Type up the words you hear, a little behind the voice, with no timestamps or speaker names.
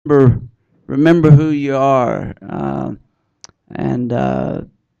remember remember who you are, and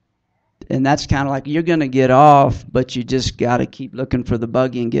and that's kind of like you're gonna get off, but you just got to keep looking for the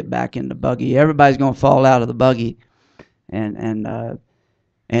buggy and get back in the buggy. Everybody's gonna fall out of the buggy, and and uh,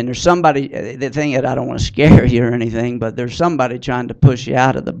 and there's somebody. The thing is, I don't want to scare you or anything, but there's somebody trying to push you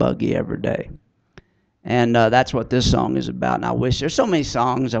out of the buggy every day. And that's what this song is about. And I wish there's so many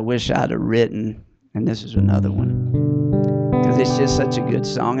songs I wish I'd have written, and this is another one because it's just such a good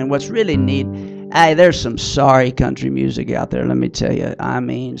song. And what's really neat, hey, there's some sorry country music out there. Let me tell you. I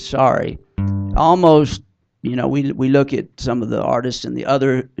mean, sorry. Almost, we look at some of the artists in the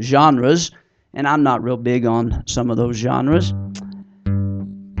other genres, and I'm not real big on some of those genres.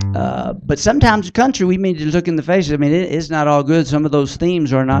 But sometimes country, we need to look in the face. I mean, it's not all good. Some of those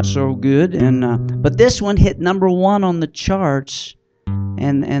themes are not so good, and but this one hit number one on the charts,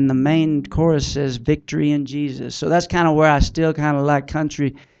 and the main chorus says "Victory in Jesus." So that's kind of where I still kind of like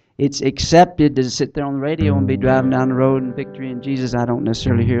country. It's accepted to sit there on the radio and be driving down the road and "Victory in Jesus." I don't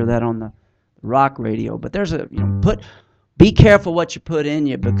necessarily hear that on the rock radio, but there's be careful what you put in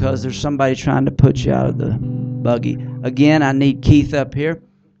you because there's somebody trying to put you out of the buggy. Again, I need Keith up here.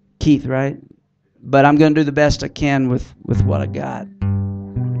 Keith, right? But I'm going to do the best I can with what I got.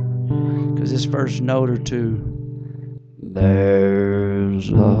 Because this first note or two. There's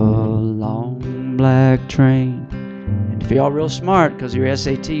a long black train. And if y'all real smart, because your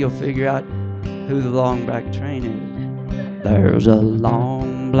SAT, you'll figure out who the long black train is. There's a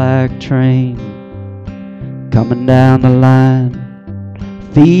long black train coming down the line,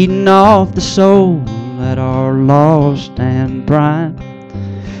 feeding off the soul that are lost and blind.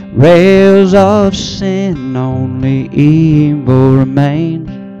 Rails of sin, only evil remains.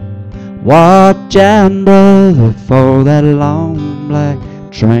 Watch out, brother, for that long black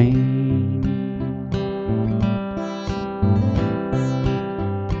train.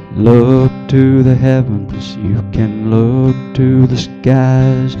 Look to the heavens, you can look to the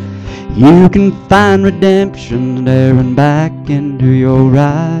skies. You can find redemption staring back into your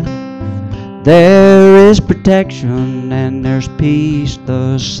eyes. There is protection and there's peace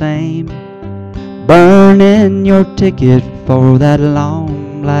the same. Burning your ticket for that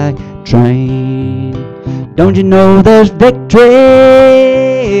long black train. Don't you know there's victory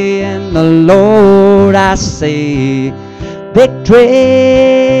in the Lord, I say. Victory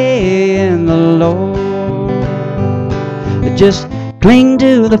in the Lord. Just cling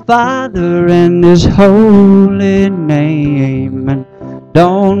to the Father and His holy name, and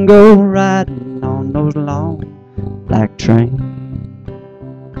don't go riding on those long black trains.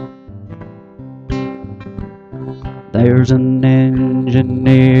 There's an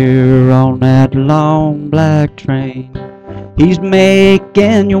engineer on that long black train. He's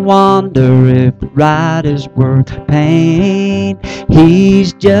making you wonder if the ride is worth pain.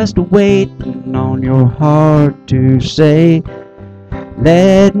 He's just waiting on your heart to say,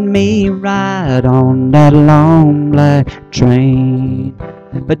 let me ride on that long black train.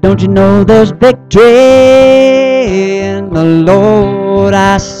 But don't you know there's victory in the Lord,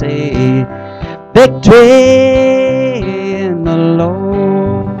 I say. Victory in the Lord.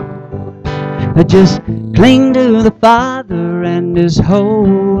 Just cling to the Father and His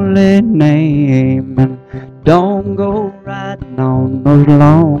holy name, and don't go riding on those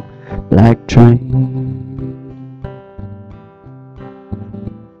long black trains.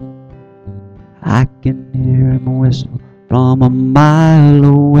 I can hear him whistle from a mile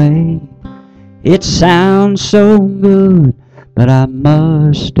away. It sounds so good, but I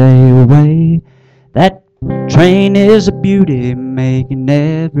must stay away. That train is a beauty, making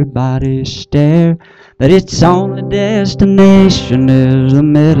everybody stare, but its only destination is the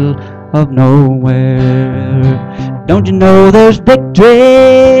middle of nowhere. Don't you know there's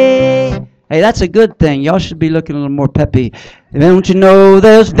victory? Hey, that's a good thing. Y'all should be looking a little more peppy. Don't you know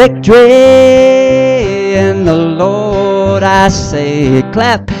there's victory in the Lord, I say.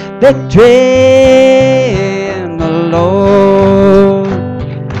 Clap. Victory in the Lord.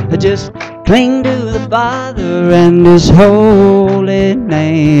 Just cling to the Father and His holy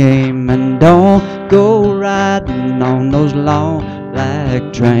name, and don't go riding on those long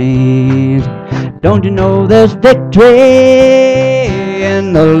black trains. Don't you know there's victory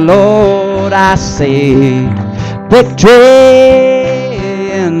in the Lord, I say. Victory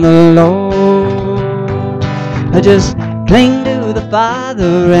in the Lord. Just cling to the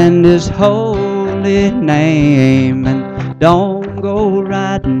Father and His holy name, and don't go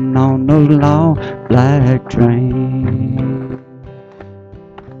riding on those long black trains.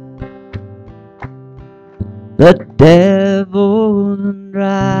 The devil's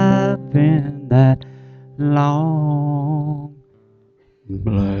driving that long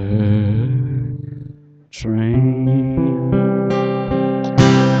Black train.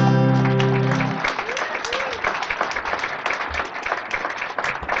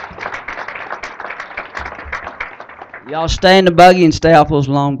 Y'all stay in the buggy and stay off those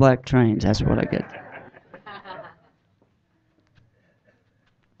long black trains. That's what I get.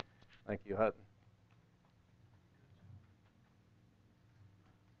 Thank you, Hutton.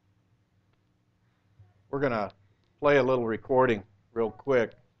 We're going to play a little recording real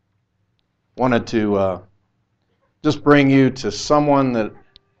quick. Wanted to just bring you to someone that,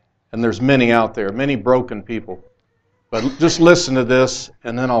 and there's many out there, many broken people. But just listen to this,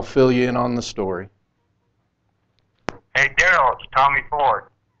 and then I'll fill you in on the story. Hey, Daryl, it's Tommy Ford.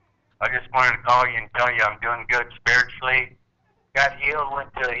 I just wanted to call you and tell you I'm doing good spiritually. Got healed,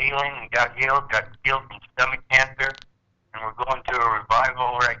 went to healing and got healed from stomach cancer, and we're going to a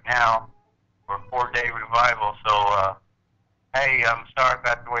revival right now, for a 4-day revival. So, hey, I'm sorry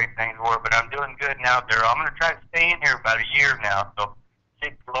about the way things were, but I'm doing good now, Daryl. I'm going to try to stay in here about a year now, so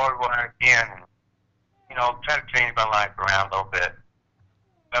seek the Lord when I can, and, you know, try to change my life around a little bit.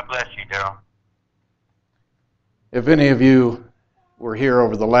 God bless you, Daryl. If any of you were here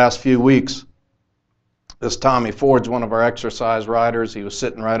over the last few weeks, this Tommy Ford's one of our exercise riders. He was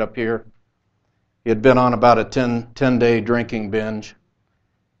sitting right up here. He had been on about a 10-day drinking binge.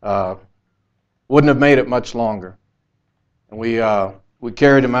 Wouldn't have made it much longer. And we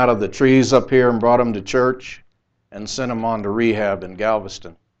carried him out of the trees up here and brought him to church and sent him on to rehab in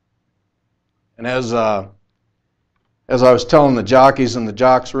Galveston. And as I was telling the jockeys in the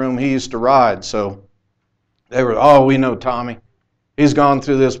jocks room, he used to ride, so they were, oh, we know Tommy. He's gone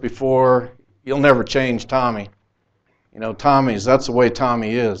through this before. You'll never change Tommy. You know, that's the way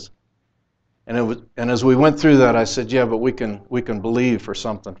Tommy is. And as we went through that, I said, yeah, but we can believe for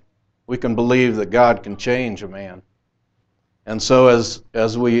something. We can believe that God can change a man. And so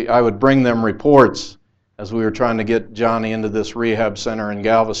I would bring them reports as we were trying to get Johnny into this rehab center in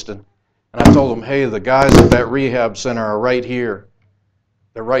Galveston. And I told them, hey, the guys at that rehab center are right here.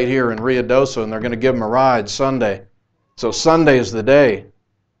 They're right here in Ruidoso, and they're going to give him a ride Sunday. So Sunday is the day.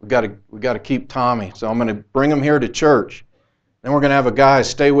 We got to keep Tommy. So I'm going to bring him here to church. Then we're going to have a guy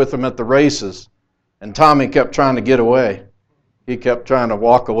stay with him at the races. And Tommy kept trying to get away. He kept trying to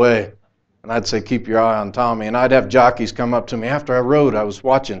walk away. And I'd say, keep your eye on Tommy. And I'd have jockeys come up to me after I rode. I was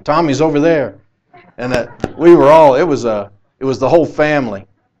watching. Tommy's over there. And we were all, it was the whole family.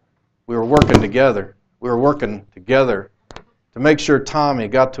 We were working together. We were working together to make sure Tommy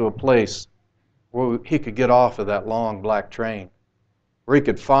got to a place where he could get off of that long black train, where he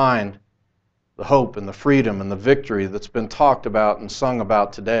could find the hope and the freedom and the victory that's been talked about and sung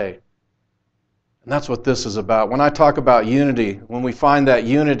about today. And that's what this is about. When I talk about unity, when we find that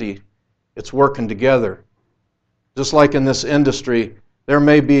unity, it's working together. Just like in this industry, there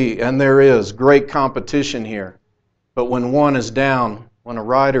may be, and there is, great competition here. But when one is down, when a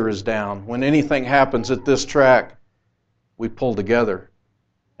rider is down, when anything happens at this track, we pull together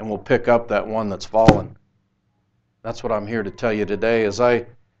and we'll pick up that one that's fallen. That's what I'm here to tell you today. As I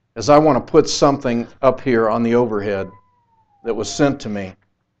want to put something up here on the overhead that was sent to me.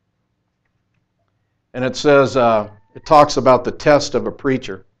 And it says, it talks about the test of a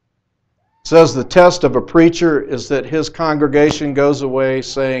preacher. It says the test of a preacher is that his congregation goes away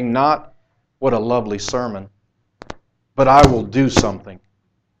saying, not what a lovely sermon, but I will do something.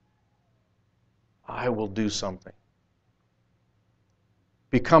 I will do something.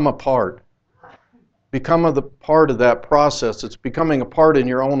 Become a part. Become a part of that process. It's becoming a part in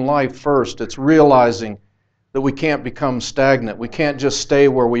your own life first. It's realizing that we can't become stagnant. We can't just stay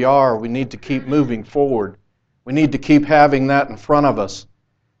where we are. We need to keep moving forward. We need to keep having that in front of us.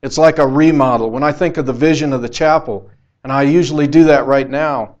 It's like a remodel. When I think of the vision of the chapel, and I usually do that right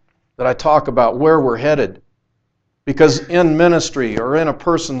now, that I talk about where we're headed. Because in ministry or in a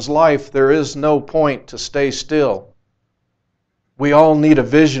person's life, there is no point to stay still. We all need a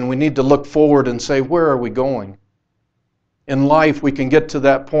vision. We need to look forward and say, where are we going? In life, we can get to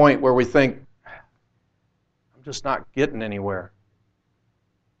that point where we think, I'm just not getting anywhere.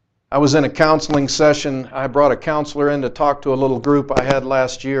 I was in a counseling session. I brought a counselor in to talk to a little group I had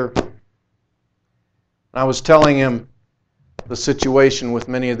last year. I was telling him the situation with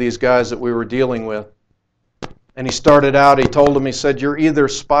many of these guys that we were dealing with. And he started out, he told them, he said, you're either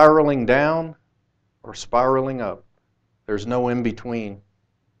spiraling down or spiraling up. There's no in between.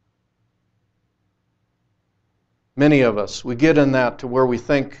 Many of us, we get in that to where we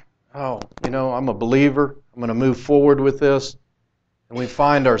think, oh, I'm a believer. I'm going to move forward with this. And we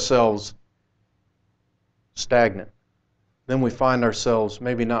find ourselves stagnant. Then we find ourselves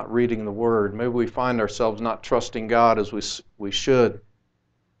maybe not reading the Word. Maybe we find ourselves not trusting God as we should.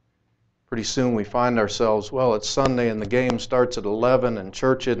 Pretty soon we find ourselves, well, it's Sunday and the game starts at 11 and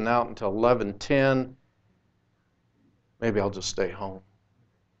church isn't out until 11:10. Maybe I'll just stay home.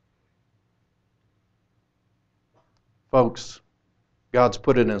 Folks, God's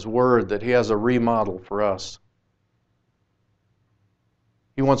put in His Word that He has a remodel for us.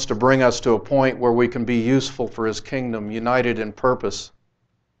 He wants to bring us to a point where we can be useful for His kingdom, united in purpose.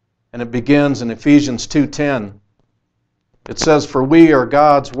 And it begins in Ephesians 2:10. It says, "For we are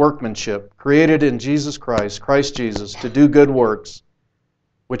God's workmanship, created in Jesus Christ, Christ Jesus, to do good works,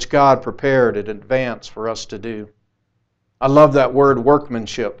 which God prepared in advance for us to do." I love that word,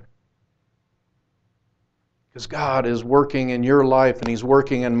 workmanship. Because God is working in your life and He's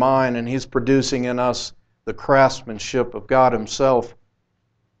working in mine, and He's producing in us the craftsmanship of God Himself,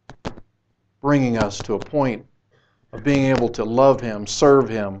 bringing us to a point of being able to love Him, serve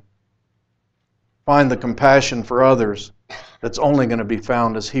Him, find the compassion for others that's only going to be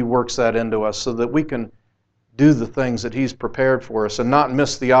found as He works that into us so that we can do the things that He's prepared for us and not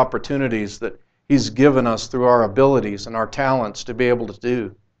miss the opportunities that He's given us through our abilities and our talents to be able to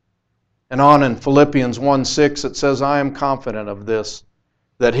do. And on in Philippians 1:6 it says, "I am confident of this,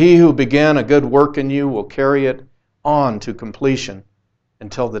 that He who began a good work in you will carry it on to completion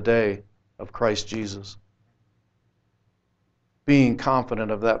until the day of Christ Jesus." Being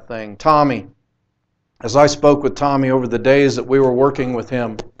confident of that thing. Tommy, as I spoke with Tommy over the days that we were working with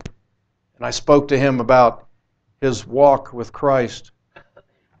him, and I spoke to him about his walk with Christ,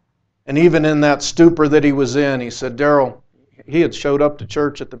 and even in that stupor that he was in, he said, "Daryl," he had showed up to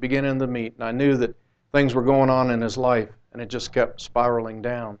church at the beginning of the meet, and I knew that things were going on in his life, and it just kept spiraling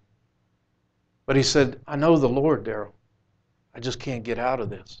down. But he said, "I know the Lord, Daryl. I just can't get out of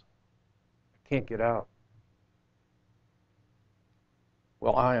this. I can't get out."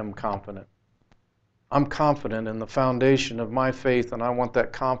 Well, I am confident. I'm confident in the foundation of my faith, and I want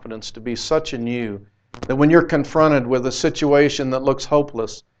that confidence to be such in you that when you're confronted with a situation that looks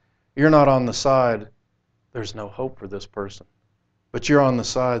hopeless, you're not on the side, "There's no hope for this person." But you're on the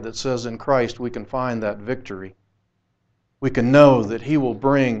side that says, in Christ we can find that victory. We can know that He will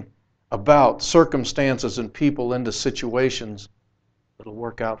bring about circumstances and people into situations that will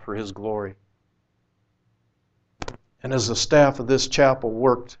work out for His glory. And as the staff of this chapel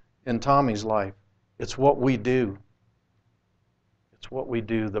worked in Tommy's life, it's what we do. It's what we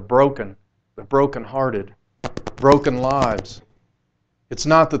do. The brokenhearted, broken lives. It's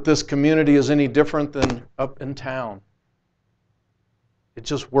not that this community is any different than up in town. It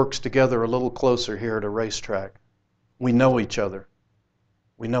just works together a little closer here at a racetrack. We know each other.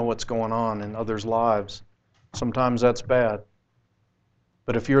 We know what's going on in others' lives. Sometimes that's bad.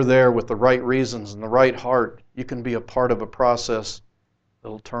 But if you're there with the right reasons and the right heart, you can be a part of a process that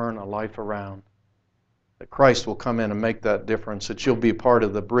will turn a life around. That Christ will come in and make that difference. That you'll be part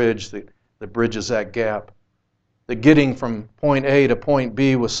of the bridge that bridges that gap. That getting from point A to point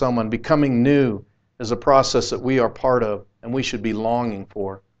B with someone, becoming new, is a process that we are part of and we should be longing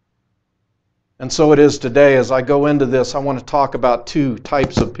for. And so it is today. As I go into this, I want to talk about two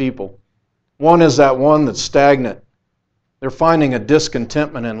types of people. One is that one that's stagnant. They're finding a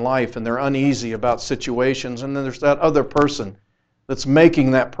discontentment in life and they're uneasy about situations. And then there's that other person that's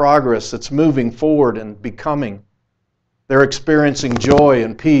making that progress, that's moving forward and becoming. They're experiencing joy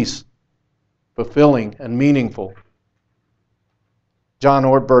and peace, fulfilling and meaningful. John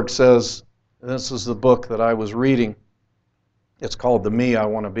Ortberg says, this is the book that I was reading. It's called The Me I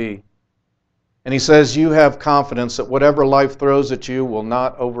Want to Be. And he says, you have confidence that whatever life throws at you will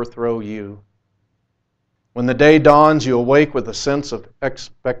not overthrow you. When the day dawns, you awake with a sense of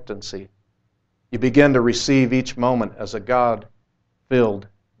expectancy. You begin to receive each moment as a God-filled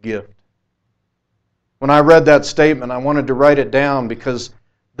gift. When I read that statement, I wanted to write it down because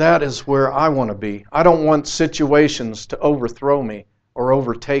that is where I want to be. I don't want situations to overthrow me or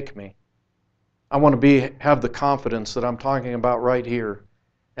overtake me. I want to have the confidence that I'm talking about right here.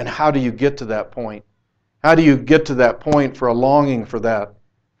 And how do you get to that point? How do you get to that point for a longing for that,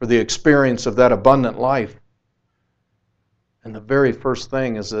 for the experience of that abundant life? And the very first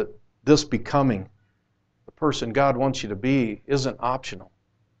thing is that this becoming the person God wants you to be isn't optional.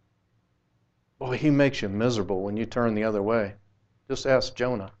 Boy, He makes you miserable when you turn the other way. Just ask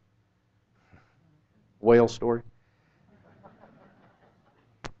Jonah. Whale story.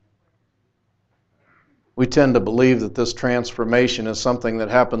 We tend to believe that this transformation is something that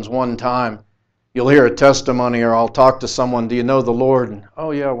happens one time. You'll hear a testimony or I'll talk to someone, do you know the Lord? And, oh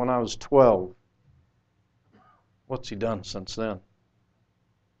yeah, when I was 12. What's He done since then?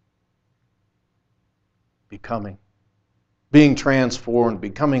 Becoming. Being transformed,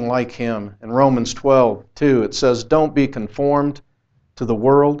 becoming like Him. In Romans 12:2, it says, don't be conformed to the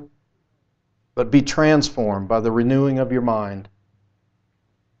world, but be transformed by the renewing of your mind.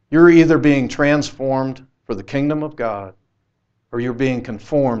 You're either being transformed for the kingdom of God, or you're being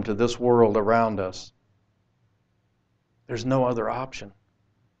conformed to this world around us. There's no other option.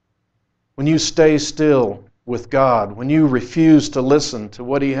 When you stay still with God, when you refuse to listen to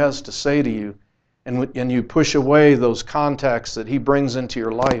what He has to say to you, and you push away those contacts that He brings into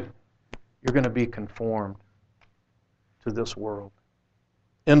your life, you're going to be conformed to this world,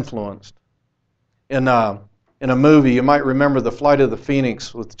 influenced. In a movie, you might remember The Flight of the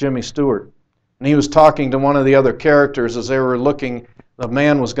Phoenix with Jimmy Stewart. And he was talking to one of the other characters as they were looking. The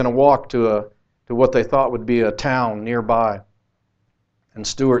man was going to walk to what they thought would be a town nearby. And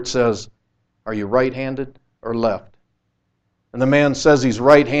Stewart says, "Are you right-handed or left?" And the man says he's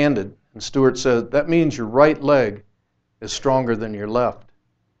right-handed. And Stewart says, "That means your right leg is stronger than your left.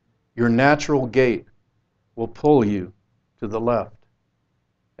 Your natural gait will pull you to the left.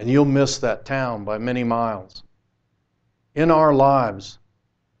 And you'll miss that town by many miles." In our lives,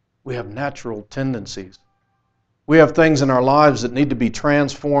 we have natural tendencies. We have things in our lives that need to be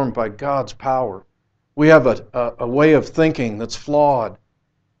transformed by God's power. We have a way of thinking that's flawed.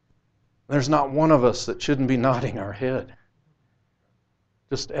 There's not one of us that shouldn't be nodding our head.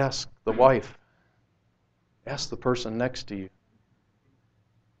 Just ask the wife. Ask the person next to you.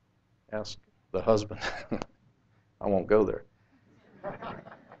 Ask the husband. I won't go there.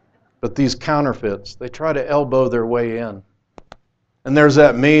 But these counterfeits, they try to elbow their way in. And there's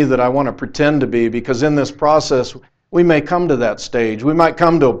that me that I want to pretend to be, because in this process, we may come to that stage. We might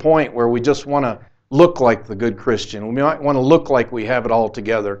come to a point where we just want to look like the good Christian. We might want to look like we have it all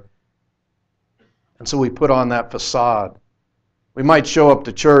together. And so we put on that facade. We might show up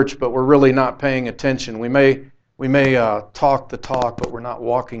to church, but we're really not paying attention. We may talk the talk, but we're not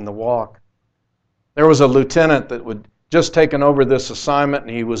walking the walk. There was a lieutenant that would just taken over this assignment,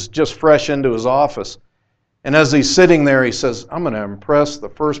 and he was just fresh into his office. And as he's sitting there, he says, "I'm going to impress the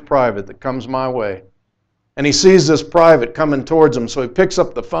first private that comes my way." And he sees this private coming towards him, so he picks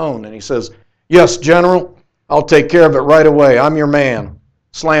up the phone and he says, "Yes, General, I'll take care of it right away. I'm your man."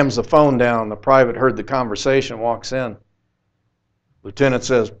 Slams the phone down. The private heard the conversation, walks in. Lieutenant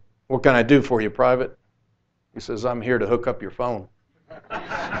says, "What can I do for you, Private?" He says, "I'm here to hook up your phone."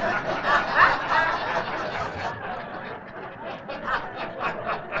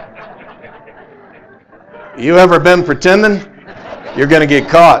 You ever been pretending? You're going to get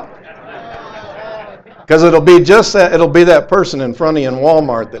caught. Because it'll be just that, it'll be that person in front of you in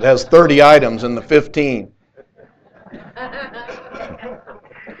Walmart that has 30 items in the 15.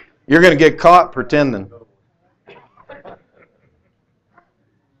 You're going to get caught pretending.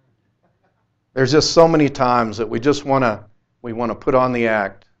 There's just so many times that we want to put on the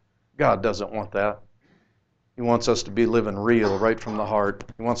act. God doesn't want that. He wants us to be living real right from the heart.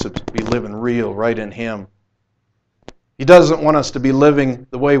 He wants us to be living real right in Him. He doesn't want us to be living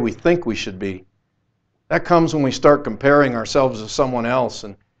the way we think we should be. That comes when we start comparing ourselves to someone else,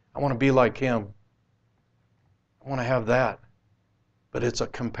 and I want to be like him. I want to have that. But it's a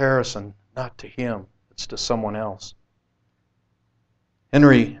comparison, not to him. It's to someone else.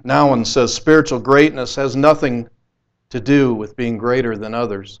 Henry Nouwen says, spiritual greatness has nothing to do with being greater than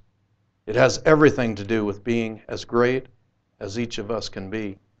others. It has everything to do with being as great as each of us can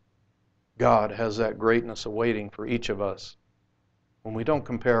be. God has that greatness awaiting for each of us when we don't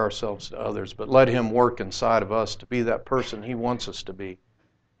compare ourselves to others, but let Him work inside of us to be that person He wants us to be.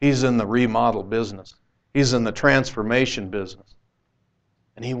 He's in the remodel business. He's in the transformation business.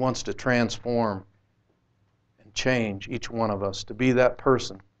 And He wants to transform and change each one of us to be that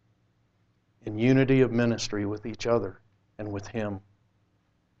person in unity of ministry with each other and with Him.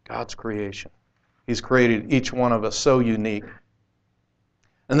 God's creation. He's created each one of us so unique.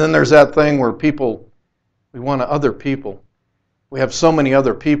 And then there's that thing where we want other people. We have so many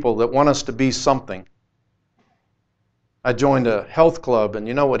other people that want us to be something. I joined a health club, and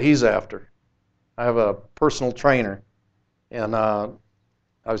you know what he's after. I have a personal trainer, and I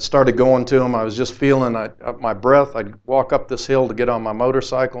started going to him. I was just feeling my breath. I'd walk up this hill to get on my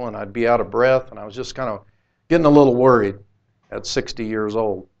motorcycle, and I'd be out of breath, and I was just kind of getting a little worried at 60 years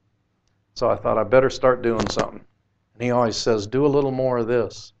old. So I thought I better start doing something. And he always says, do a little more of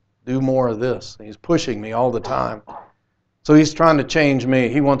this. Do more of this. And he's pushing me all the time. So he's trying to change me.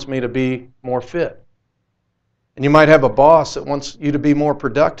 He wants me to be more fit. And you might have a boss that wants you to be more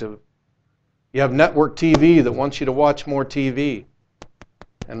productive. You have network TV that wants you to watch more TV.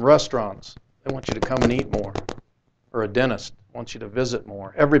 And restaurants, they want you to come and eat more. Or a dentist wants you to visit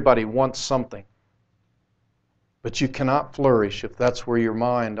more. Everybody wants something. But you cannot flourish if that's where your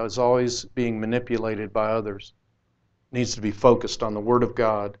mind is always being manipulated by others. It needs to be focused on the Word of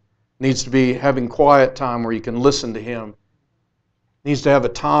God. It Needs to be having quiet time where you can listen to Him. Needs to have a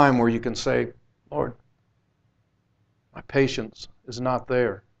time where you can say, Lord, my patience is not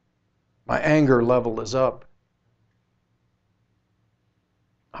there. My anger level is up.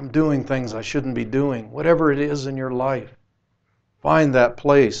 I'm doing things I shouldn't be doing. Whatever it is in your life, find that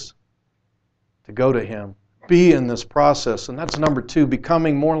place to go to Him. Be in this process. And that's number 2.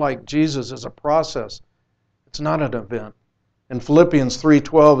 Becoming more like Jesus is a process. It's not an event. In Philippians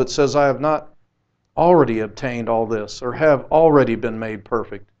 3:12 it says, I have not already obtained all this, or have already been made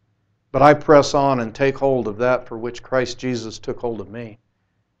perfect, but I press on and take hold of that for which Christ Jesus took hold of me.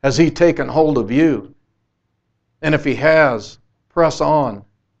 Has He taken hold of you? And if He has, press on.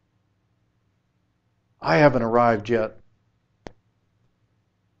 I haven't arrived yet.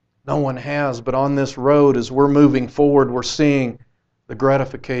 No one has, but on this road, as we're moving forward, we're seeing the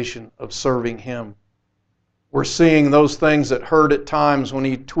gratification of serving Him. We're seeing those things that hurt at times when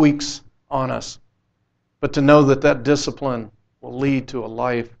He tweaks on us. But to know that that discipline will lead to a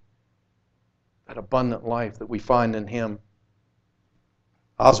life, that abundant life that we find in Him.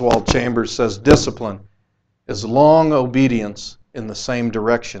 Oswald Chambers says, discipline is long obedience in the same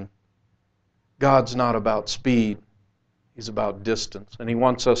direction. God's not about speed. He's about distance. And He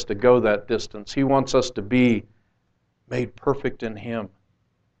wants us to go that distance. He wants us to be made perfect in Him.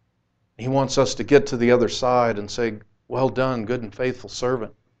 He wants us to get to the other side and say, well done, good and faithful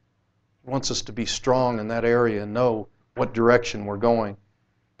servant. He wants us to be strong in that area and know what direction we're going.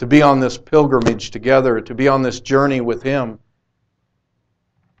 To be on this pilgrimage together, to be on this journey with Him,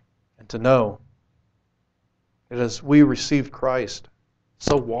 and to know that as we receive Christ,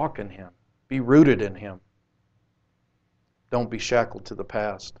 so walk in Him. Be rooted in Him. Don't be shackled to the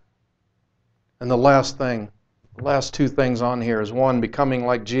past. And the last thing, the last 2 things on here is 1, becoming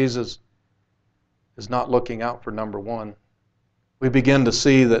like Jesus is not looking out for number 1. We begin to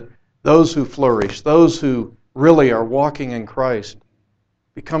see that those who flourish, those who really are walking in Christ,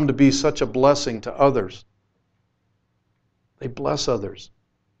 become to be such a blessing to others. They bless others.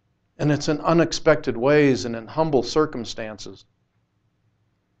 And it's in unexpected ways and in humble circumstances.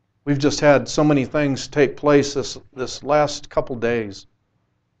 We've just had so many things take place this last couple days.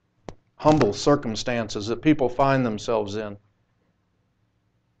 Humble circumstances that people find themselves in.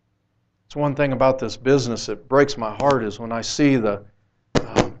 It's one thing about this business that breaks my heart is when I see the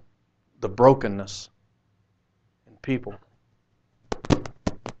brokenness in people.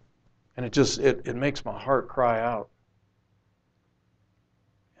 And it makes my heart cry out.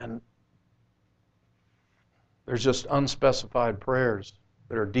 And there's just unspecified prayers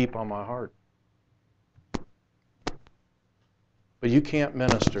that are deep on my heart. But you can't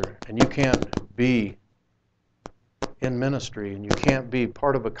minister, and you can't be in ministry, and you can't be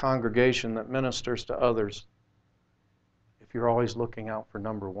part of a congregation that ministers to others if you're always looking out for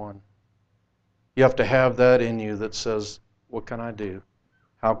number 1. You have to have that in you that says, what can I do?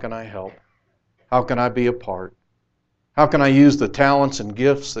 How can I help? How can I be a part? How can I use the talents and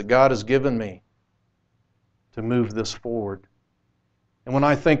gifts that God has given me to move this forward? And when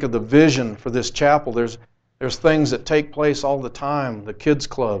I think of the vision for this chapel, there's things that take place all the time. The kids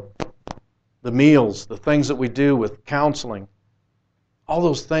club, the meals, the things that we do with counseling. All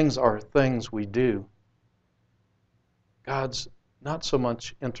those things are things we do. God's not so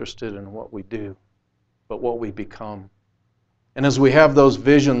much interested in what we do, but what we become. And as we have those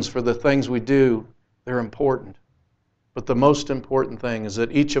visions for the things we do, they're important. But the most important thing is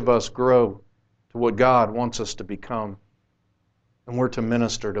that each of us grow to what God wants us to become. And we're to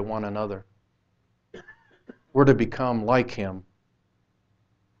minister to one another. We're to become like Him.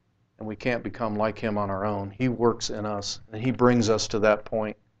 And we can't become like Him on our own. He works in us, and He brings us to that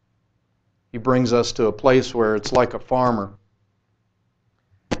point. He brings us to a place where it's like a farmer.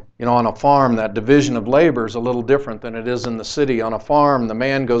 You know, on a farm, that division of labor is a little different than it is in the city. On a farm, the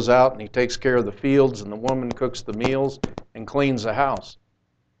man goes out and he takes care of the fields, and the woman cooks the meals and cleans the house.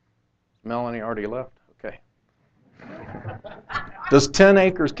 Melanie already left? Okay. Does 10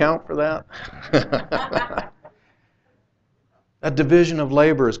 acres count for that? That division of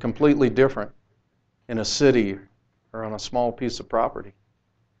labor is completely different in a city or on a small piece of property.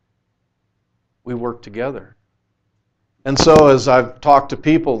 We work together. And so as I've talked to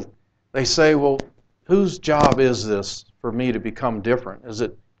people, they say, well, whose job is this for me to become different? Is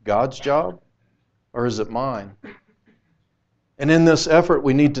it God's job or is it mine? And in this effort,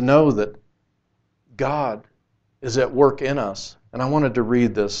 we need to know that God is at work in us. And I wanted to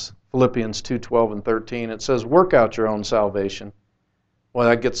read this, Philippians 2:12 and 13. It says, work out your own salvation. Well,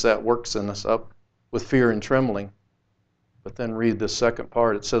 that gets that works in us up with fear and trembling. But then read the second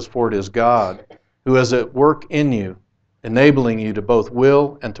part. It says, for it is God who is at work in you, enabling you to both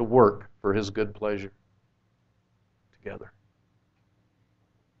will and to work for His good pleasure together.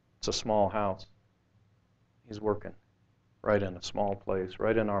 It's a small house. He's working right in a small place,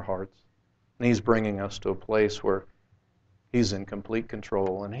 right in our hearts. And He's bringing us to a place where He's in complete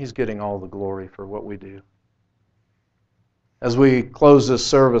control, and He's getting all the glory for what we do. As we close this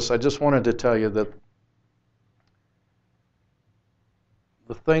service, I just wanted to tell you that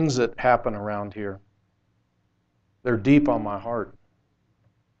the things that happen around here, they're deep on my heart.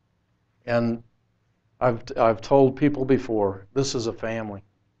 And I've told people before, this is a family.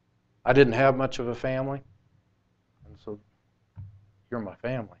 I didn't have much of a family, and so you're my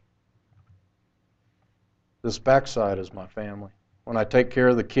family. This backside is my family. When I take care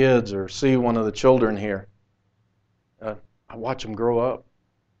of the kids or see one of the children here, I watch them grow up.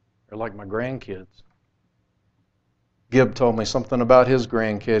 They're like my grandkids. Gib told me something about his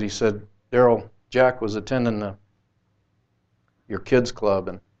grandkid. He said, Daryl, Jack was attending your kids club,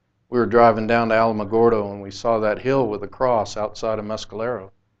 and we were driving down to Alamogordo, and we saw that hill with a cross outside of Mescalero.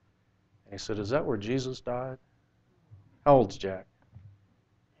 And he said, is that where Jesus died? How old's Jack?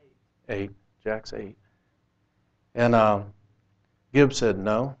 8. Jack's 8. And Gib said,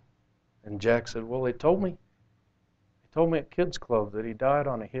 no. And Jack said, well, they told me at kids club that he died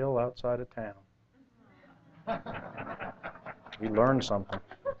on a hill outside of town. We learned something.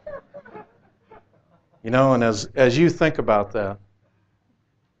 You know, and as you think about that,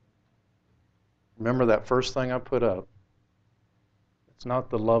 remember that first thing I put up. It's not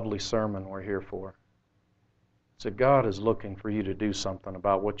the lovely sermon we're here for. It's that God is looking for you to do something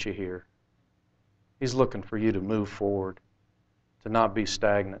about what you hear. He's looking for you to move forward, to not be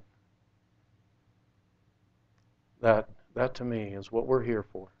stagnant. That to me is what we're here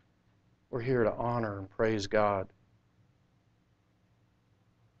for. We're here to honor and praise God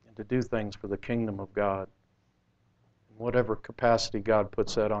and to do things for the kingdom of God. In whatever capacity God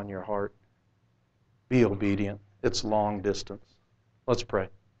puts that on your heart, be obedient. It's long distance. Let's pray.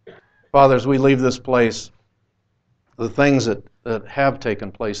 Father, as we leave this place, the things that have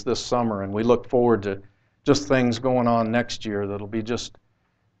taken place this summer, and we look forward to just things going on next year that'll be just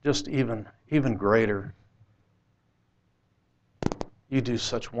even greater. You do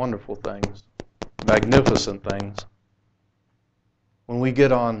such wonderful things, magnificent things. When we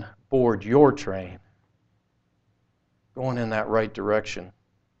get on board your train, going in that right direction,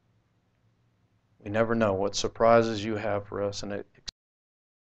 we never know what surprises you have for us, and it